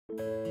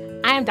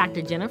I am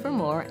Dr. Jennifer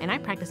Moore, and I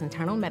practice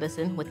internal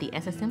medicine with the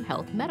SSM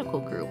Health Medical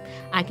Group.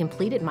 I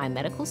completed my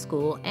medical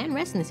school and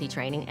residency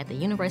training at the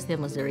University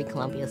of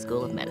Missouri-Columbia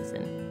School of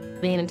Medicine.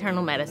 Being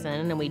internal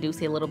medicine, and we do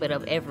see a little bit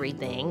of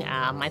everything.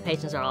 My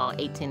patients are all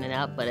 18 and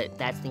up, but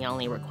that's the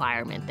only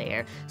requirement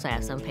there. So I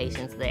have some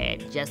patients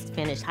that just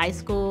finished high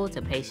school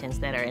to patients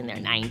that are in their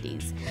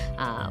 90s.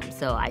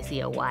 So I see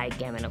a wide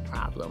gamut of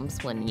problems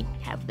when you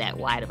have that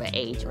wide of an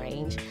age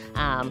range.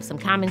 Some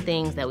common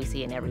things that we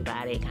see in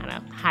everybody, kind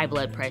of high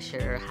blood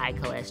pressure, high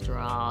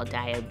cholesterol,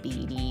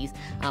 diabetes,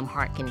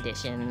 heart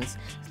conditions,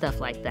 stuff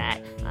like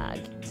that.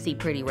 See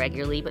pretty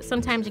regularly, but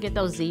sometimes you get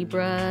those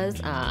zebras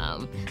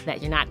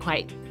that you're not quite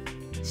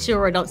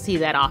sure or don't see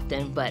that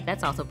often, but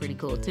that's also pretty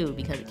cool too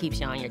because it keeps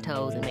you on your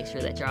toes and makes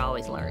sure that you're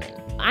always learning.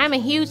 I'm a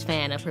huge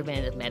fan of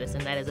preventative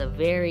medicine. That is a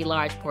very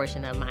large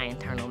portion of my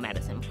internal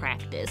medicine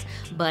practice,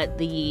 but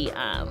the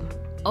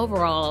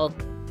overall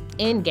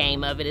end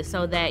game of it is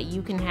so that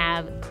you can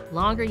have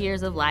longer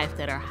years of life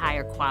that are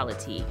higher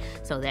quality,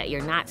 so that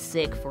you're not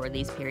sick for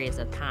these periods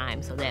of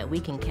time, so that we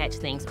can catch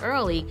things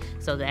early,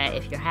 so that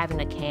if you're having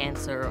a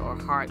cancer or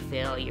heart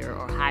failure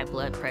or high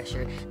blood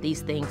pressure,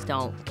 these things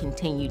don't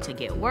continue to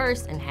get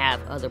worse and have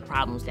other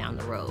problems down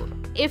the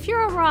road. If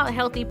you're overall a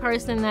healthy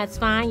person, that's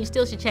fine. You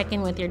still should check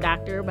in with your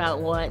doctor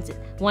about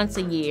once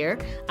a year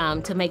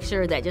to make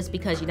sure that just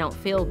because you don't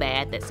feel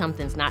bad that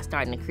something's not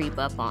starting to creep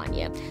up on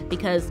you,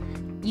 because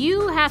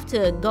you have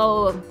to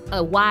go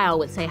a while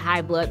with, say,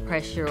 high blood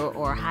pressure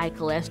or high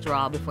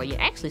cholesterol before you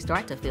actually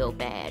start to feel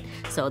bad.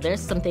 So there's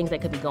some things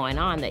that could be going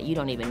on that you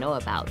don't even know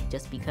about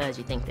just because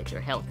you think that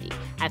you're healthy.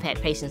 I've had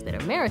patients that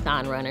are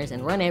marathon runners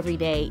and run every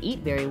day, eat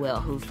very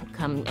well, who've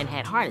come and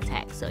had heart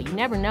attacks. So you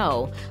never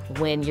know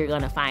when you're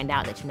gonna find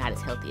out that you're not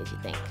as healthy as you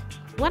think.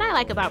 What I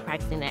like about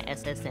practicing at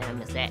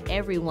SSM is that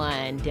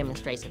everyone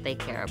demonstrates that they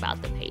care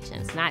about the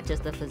patients, not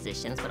just the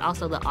physicians, but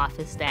also the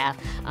office staff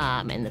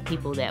and the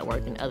people that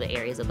work in other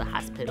areas of the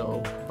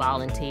hospital,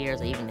 volunteers,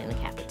 or even in the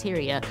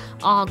cafeteria,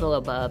 all go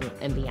above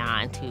and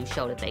beyond to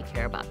show that they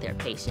care about their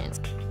patients.